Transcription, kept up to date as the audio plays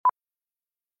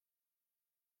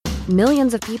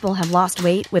Millions of people have lost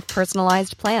weight with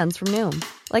personalized plans from Noom.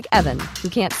 Like Evan, who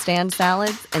can't stand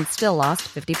salads and still lost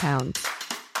 50 pounds.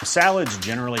 Salads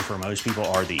generally for most people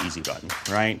are the easy button,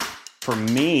 right? For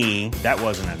me, that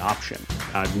wasn't an option.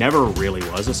 I never really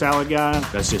was a salad guy.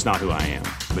 That's just not who I am.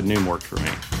 But Noom worked for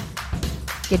me.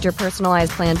 Get your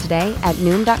personalized plan today at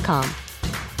Noom.com.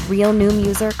 Real Noom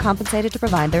user compensated to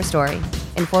provide their story.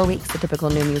 In 4 weeks, the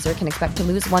typical Noom user can expect to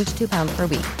lose 1 to 2 pounds per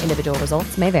week. Individual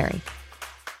results may vary.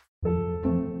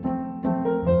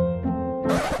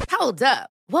 Hold up.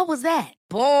 What was that?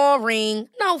 Boring.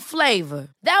 No flavor.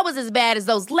 That was as bad as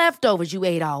those leftovers you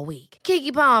ate all week.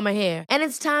 Keke Palmer here, and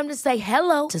it's time to say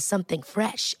hello to something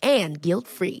fresh and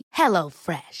guilt-free. Hello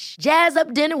Fresh. Jazz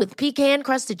up dinner with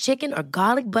pecan-crusted chicken or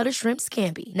garlic butter shrimp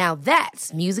scampi. Now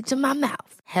that's music to my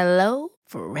mouth. Hello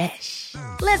Fresh.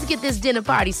 Let's get this dinner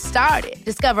party started.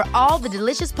 Discover all the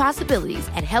delicious possibilities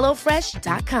at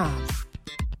hellofresh.com.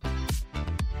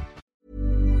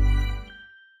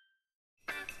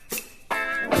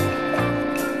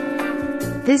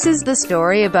 This is the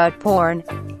story about porn.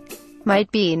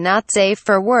 Might be not safe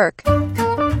for work.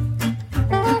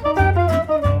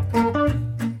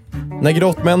 När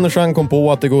grottmänniskan kom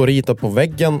på att det går att rita på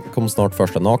väggen kom snart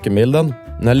första nakenbilden.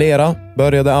 När lera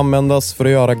började användas för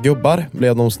att göra gubbar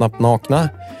blev de snabbt nakna.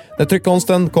 När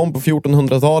tryckkonsten kom på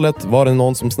 1400-talet var det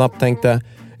någon som snabbt tänkte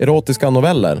erotiska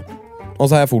noveller. Och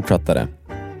så här fortsatte det.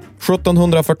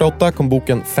 1748 kom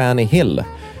boken Fanny Hill.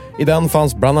 I den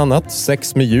fanns bland annat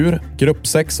sex med djur,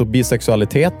 gruppsex och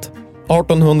bisexualitet.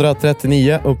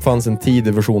 1839 uppfanns en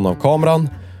tidig version av kameran.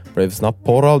 Blev snabbt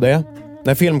porr av det.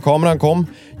 När filmkameran kom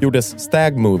gjordes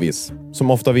stag movies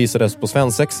som ofta visades på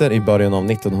svensexer i början av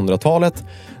 1900-talet.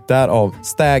 Därav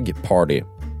stag party,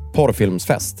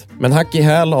 porrfilmsfest. Men hack i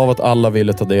häl av att alla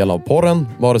ville ta del av porren,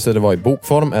 vare sig det var i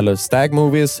bokform eller stag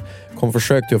movies, kom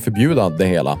försök till att förbjuda det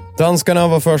hela. Danskarna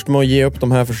var först med att ge upp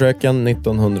de här försöken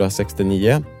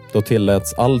 1969. Då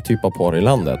tilläts all typ av porr i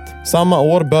landet. Samma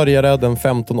år började den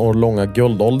 15 år långa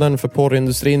guldåldern för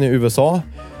porrindustrin i USA.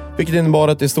 Vilket innebar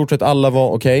att i stort sett alla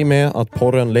var okej med att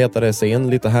porren letade sig in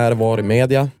lite här var i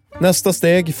media. Nästa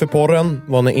steg för porren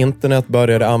var när internet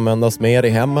började användas mer i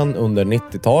hemmen under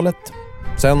 90-talet.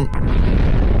 Sen...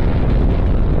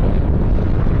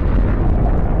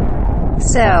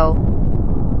 So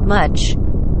much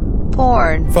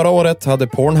porn. Förra året hade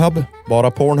Pornhub,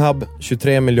 bara Pornhub,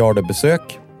 23 miljarder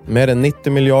besök. Mer än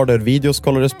 90 miljarder videos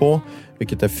kollades på,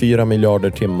 vilket är 4 miljarder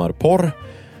timmar porr.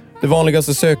 Det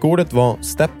vanligaste sökordet var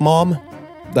stepmom.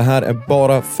 Det här är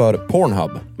bara för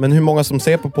Pornhub. Men hur många som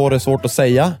ser på porr är svårt att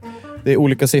säga. Det är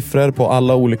olika siffror på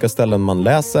alla olika ställen man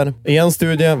läser. I en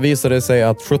studie visade det sig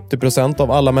att 70%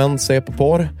 av alla män ser på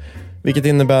porr. Vilket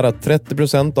innebär att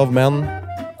 30% av män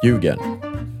ljuger.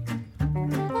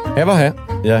 Hej,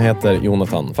 jag heter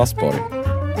Jonathan Fastborg.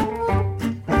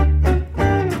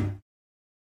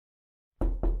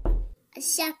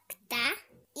 Ursäkta,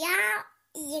 jag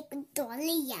är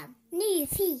dålig.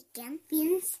 Nyfiken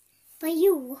finns på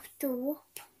YouTube.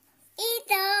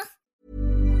 Idag.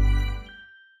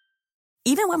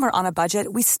 Even when we're on a budget,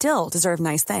 we still deserve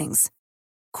nice things.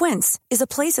 Quince is a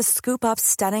place to scoop up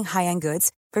stunning high-end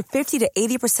goods for 50 to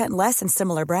 80% less than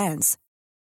similar brands.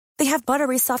 They have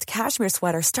buttery soft cashmere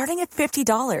sweaters starting at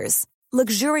 $50,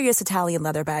 luxurious Italian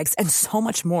leather bags, and so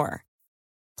much more.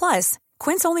 Plus,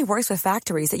 Quince only works with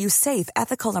factories that use safe,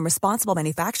 ethical, and responsible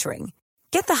manufacturing.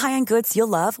 Get the high-end goods you'll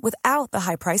love without the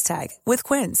high price tag with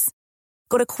Quince.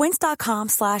 Go to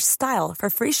quince.com/style for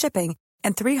free shipping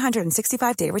and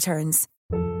 365-day returns.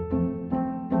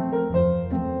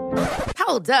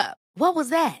 Hold up. What was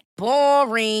that?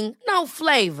 Boring. No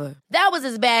flavor. That was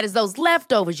as bad as those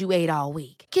leftovers you ate all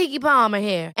week. Keke Palmer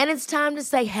here, and it's time to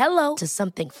say hello to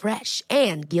something fresh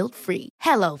and guilt-free.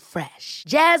 Hello Fresh.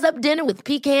 Jazz up dinner with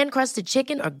pecan-crusted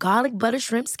chicken or garlic butter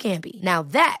shrimp scampi. Now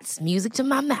that's music to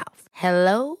my mouth.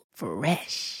 Hello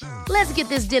Fresh. Let's get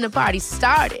this dinner party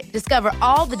started. Discover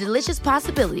all the delicious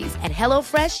possibilities at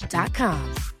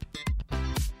hellofresh.com.